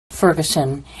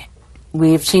Ferguson,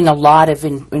 we've seen a lot of,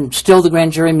 still the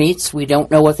grand jury meets. We don't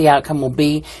know what the outcome will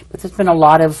be, but there's been a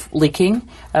lot of leaking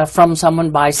from someone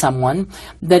by someone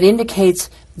that indicates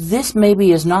this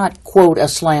maybe is not, quote, a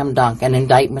slam dunk, an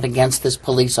indictment against this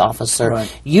police officer.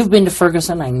 Right. You've been to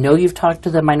Ferguson. I know you've talked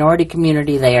to the minority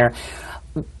community there.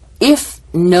 If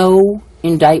no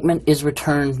indictment is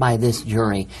returned by this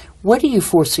jury, what do you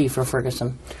foresee for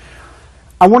Ferguson?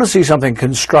 I want to see something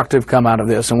constructive come out of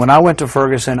this. And when I went to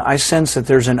Ferguson, I sense that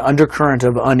there's an undercurrent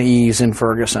of unease in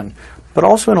Ferguson, but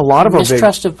also in a lot of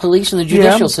mistrust of police and the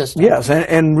judicial system. Yes,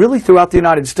 and really throughout the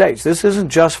United States. This isn't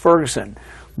just Ferguson.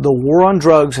 The war on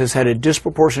drugs has had a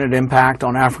disproportionate impact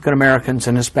on African Americans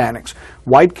and Hispanics.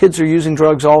 White kids are using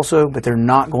drugs also, but they're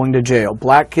not going to jail.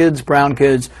 Black kids, brown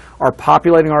kids are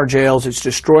populating our jails. It's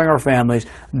destroying our families.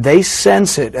 They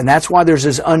sense it, and that's why there's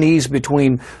this unease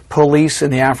between police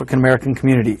and the African American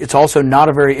community. It's also not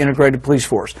a very integrated police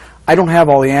force. I don't have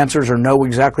all the answers or know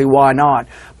exactly why not,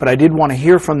 but I did want to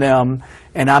hear from them,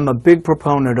 and I'm a big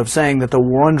proponent of saying that the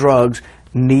war on drugs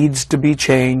needs to be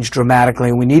changed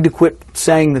dramatically. We need to quit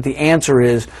saying that the answer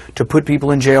is to put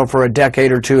people in jail for a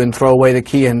decade or two and throw away the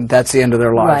key and that's the end of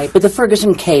their life. Right, but the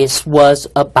Ferguson case was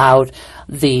about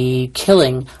the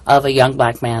killing of a young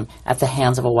black man at the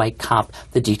hands of a white cop.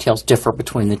 The details differ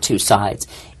between the two sides.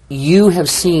 You have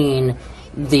seen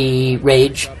the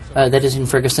rage that is in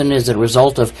Ferguson as a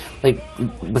result of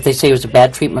what they say was a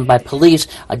bad treatment by police,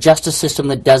 a justice system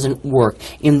that doesn't work.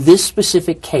 In this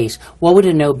specific case, what would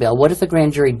a no bill? What if the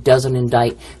grand jury doesn't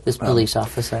indict this police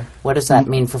officer? What does that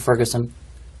mean for Ferguson?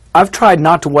 I've tried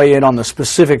not to weigh in on the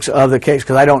specifics of the case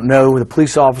because I don't know the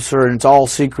police officer and it's all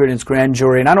secret and it's grand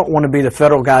jury, and I don't want to be the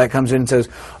federal guy that comes in and says,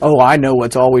 oh, I know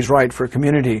what's always right for a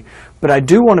community. But I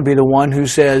do want to be the one who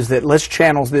says that let's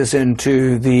channel this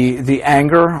into the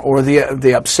anger or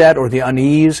the upset or the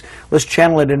unease. Let's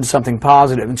channel it into something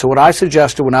positive. And so what I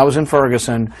suggested when I was in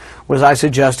Ferguson was I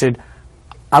suggested,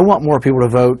 I want more people to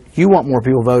vote. You want more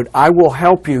people to vote. I will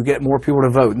help you get more people to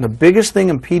vote. And the biggest thing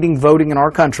impeding voting in our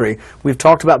country, we've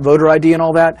talked about voter ID and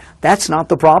all that, that's not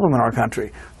the problem in our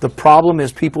country. The problem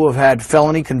is people who have had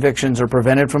felony convictions are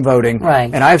prevented from voting. Right.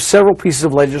 And I have several pieces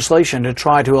of legislation to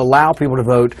try to allow people to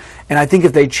vote. And I think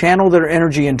if they channel their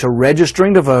energy into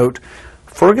registering to vote,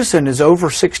 Ferguson is over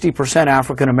 60%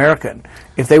 African American.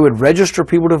 If they would register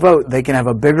people to vote, they can have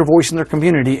a bigger voice in their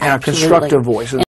community and Absolutely. a constructive voice.